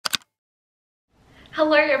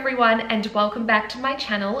Hello everyone and welcome back to my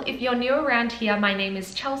channel. If you're new around here, my name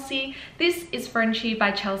is Chelsea. This is Frenchy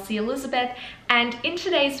by Chelsea Elizabeth, and in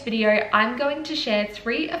today's video I'm going to share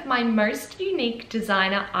 3 of my most unique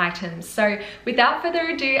designer items. So without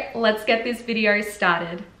further ado, let's get this video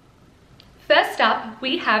started. First up,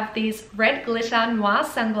 we have these red glitter noir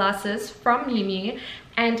sunglasses from Miu Miu,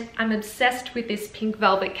 and I'm obsessed with this pink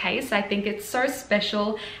velvet case. I think it's so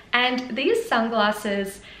special, and these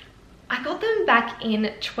sunglasses, I got them back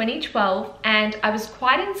in 2012 and I was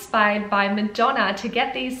quite inspired by Madonna to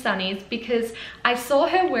get these sunnies because I saw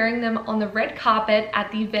her wearing them on the red carpet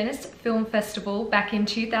at the Venice Film Festival back in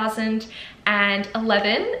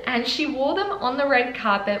 2011, and she wore them on the red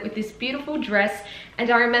carpet with this beautiful dress, and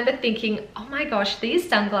I remember thinking, oh my gosh, these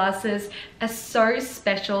sunglasses are so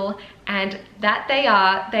special, and that they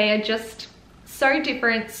are just so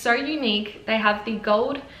different, so unique. They have the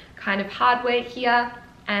gold kind of hardware here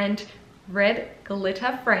and red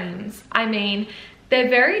glitter frames. I mean, they're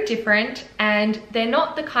very different and they're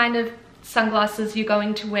not the kind of sunglasses you're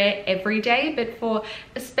going to wear every day, but for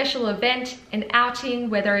a special event, an outing,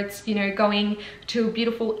 whether it's, you know, going to a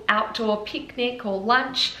beautiful outdoor picnic or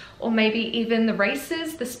lunch, or maybe even the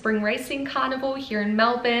races, the spring racing carnival here in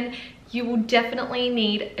Melbourne, you will definitely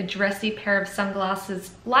need a dressy pair of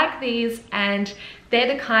sunglasses like these, and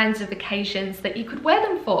they're the kinds of occasions that you could wear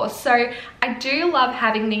them for. So I do love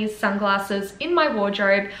having these sunglasses in my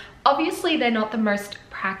wardrobe. Obviously, they're not the most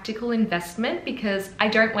practical investment because I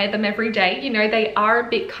don't wear them every day. You know, they are a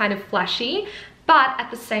bit kind of flashy, but at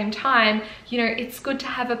the same time, you know, it's good to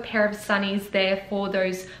have a pair of sunnies there for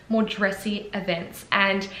those more dressy events.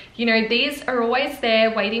 And, you know, these are always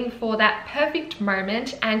there waiting for that perfect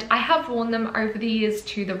moment. And I have worn them over the years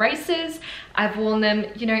to the races. I've worn them,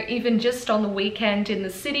 you know, even just on the weekend in the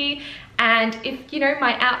city. And if, you know,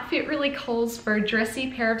 my outfit really calls for a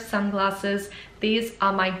dressy pair of sunglasses, these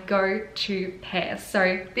are my go-to pair.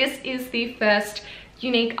 So this is the first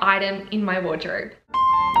unique item in my wardrobe.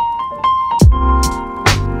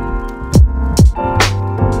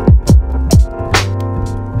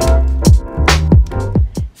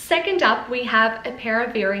 Second up, we have a pair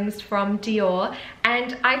of earrings from Dior,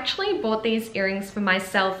 and I actually bought these earrings for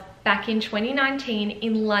myself back in 2019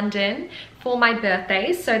 in London for my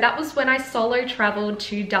birthday. So that was when I solo traveled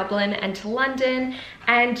to Dublin and to London,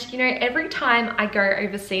 and you know, every time I go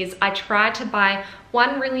overseas I try to buy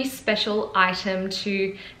one really special item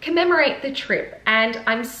to commemorate the trip, and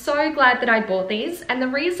I'm so glad that I bought these. And the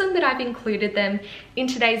reason that I've included them in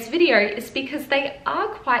today's video is because they are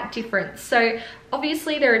quite different. So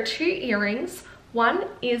obviously there are 2 earrings. One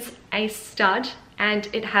is a stud and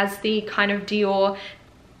it has the kind of Dior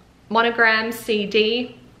monogram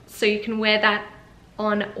CD, so you can wear that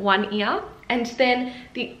on one ear. And then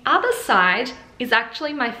the other side is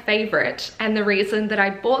actually my favorite, and the reason that I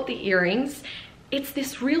bought the earrings, it's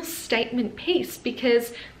this real statement piece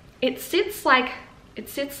because it sits like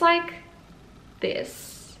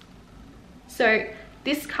this. So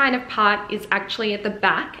this kind of part is actually at the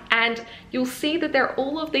back, and you'll see that there are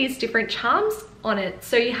all of these different charms on it.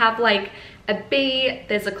 So you have like a bee,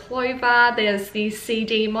 there's a clover, there's the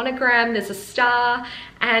CD monogram, there's a star,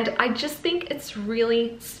 and I just think it's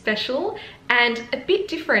really special and a bit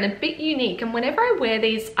different, a bit unique. And whenever I wear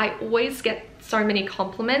these, I always get so many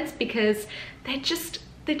compliments because they're just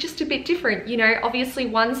a bit different. You know, obviously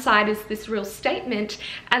one side is this real statement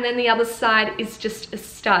and then the other side is just a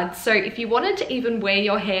stud. So if you wanted to even wear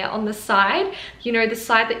your hair on the side, you know, the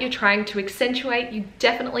side that you're trying to accentuate, you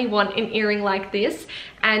definitely want an earring like this.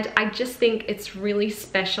 And I just think it's really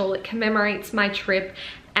special. It commemorates my trip,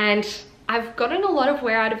 and I've gotten a lot of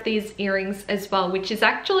wear out of these earrings as well, which is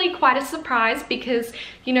actually quite a surprise because,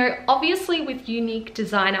 you know, obviously with unique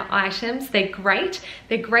designer items, they're great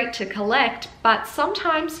to collect, but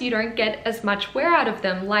sometimes you don't get as much wear out of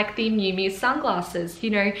them, like the Miu Miu sunglasses.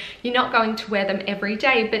 You know, you're not going to wear them every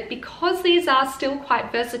day, but because these are still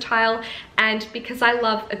quite versatile and because I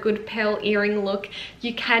love a good pearl earring look,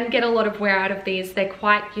 you can get a lot of wear out of these. They're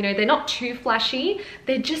quite, you know, they're not too flashy,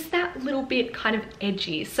 they're just that little bit kind of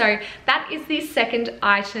edgy. So that is the second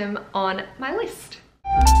item on my list.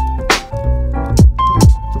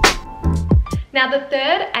 Now the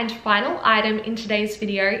third and final item in today's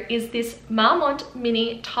video is this Marmont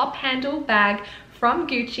mini top handle bag from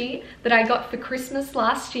Gucci that I got for Christmas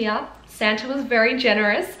last year. Santa was very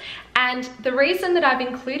generous, and the reason that I've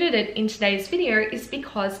included it in today's video is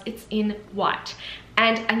because it's in white.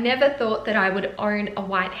 And I never thought that I would own a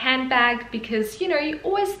white handbag because, you know, you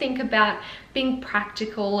always think about being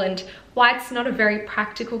practical, and white's not a very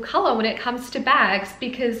practical color when it comes to bags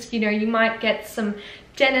because, you know, you might get some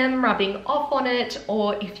denim rubbing off on it,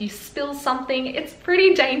 or if you spill something, it's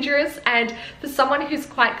pretty dangerous. And for someone who's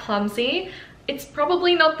quite clumsy, it's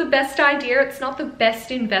probably not the best idea. It's not the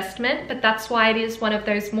best investment, but that's why it is one of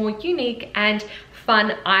those more unique and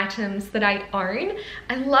fun items that I own.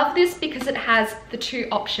 I love this because it has the two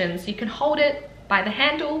options. You can hold it by the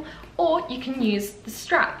handle, or you can use the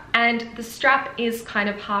strap, and the strap is kind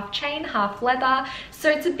of half chain, half leather, so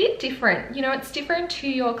it's a bit different. You know, it's different to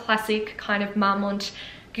your classic kind of Marmont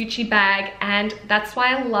Gucci bag, and that's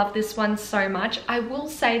why I love this one so much. I will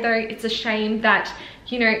say though, it's a shame that,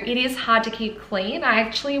 you know, it is hard to keep clean. I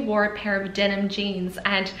actually wore a pair of denim jeans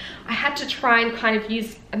and I had to try and kind of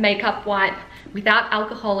use a makeup wipe without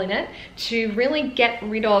alcohol in it to really get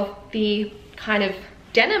rid of the kind of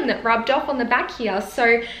denim that rubbed off on the back here.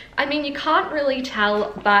 So I mean, you can't really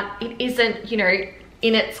tell, but it isn't, you know,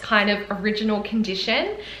 in its kind of original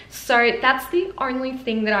condition. So that's the only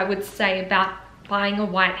thing that I would say about buying a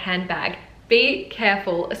white handbag. Be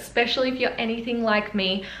careful, especially if you're anything like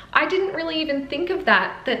me. I didn't really even think of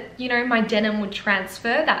that, you know, my denim would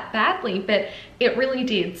transfer that badly, but it really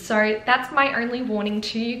did. So that's my only warning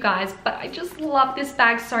to you guys, but I just love this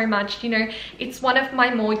bag so much. You know, it's one of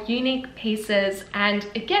my more unique pieces, and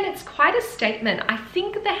again, it's quite a statement. I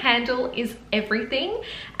think the handle is everything,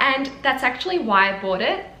 and that's actually why I bought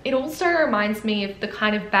it. It also reminds me of the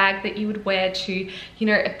kind of bag that you would wear to, you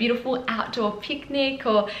know, a beautiful outdoor picnic,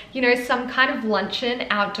 or, you know, some kind of luncheon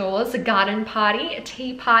outdoors, a garden party, a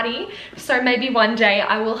tea party. So maybe one day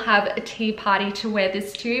I will have a tea party to wear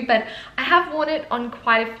this to, but I have worn it on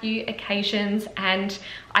quite a few occasions, and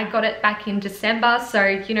I got it back in December. So,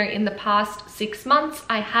 you know, in the past 6 months,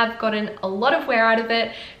 I have gotten a lot of wear out of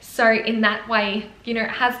it. So in that way, you know, it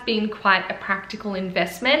has been quite a practical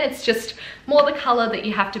investment. It's just more the color that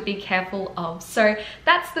you have to be careful of. So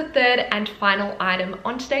that's the third and final item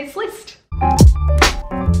on today's list.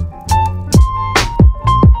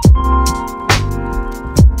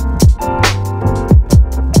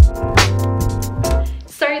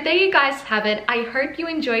 So there you guys have it. I hope you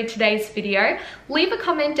enjoyed today's video. Leave a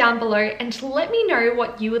comment down below and let me know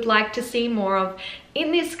what you would like to see more of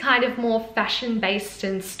in this kind of more fashion-based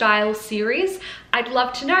and style series. I'd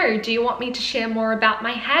love to know, do you want me to share more about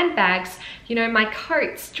my handbags, you know, my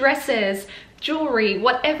coats, dresses, jewelry,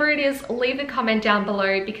 whatever it is? Leave a comment down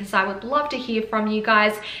below because I would love to hear from you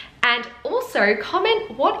guys. And also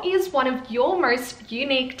comment, what is one of your most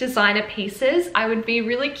unique designer pieces? I would be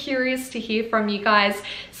really curious to hear from you guys.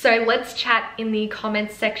 So let's chat in the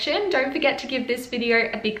comments section. Don't forget to give this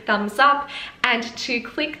video a big thumbs up and to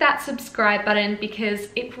click that subscribe button because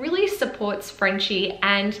it really supports Frenchy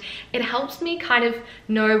and it helps me kind of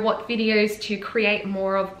know what videos to create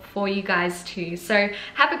more of for you guys too. So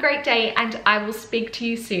have a great day and I will speak to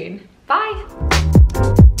you soon. Bye.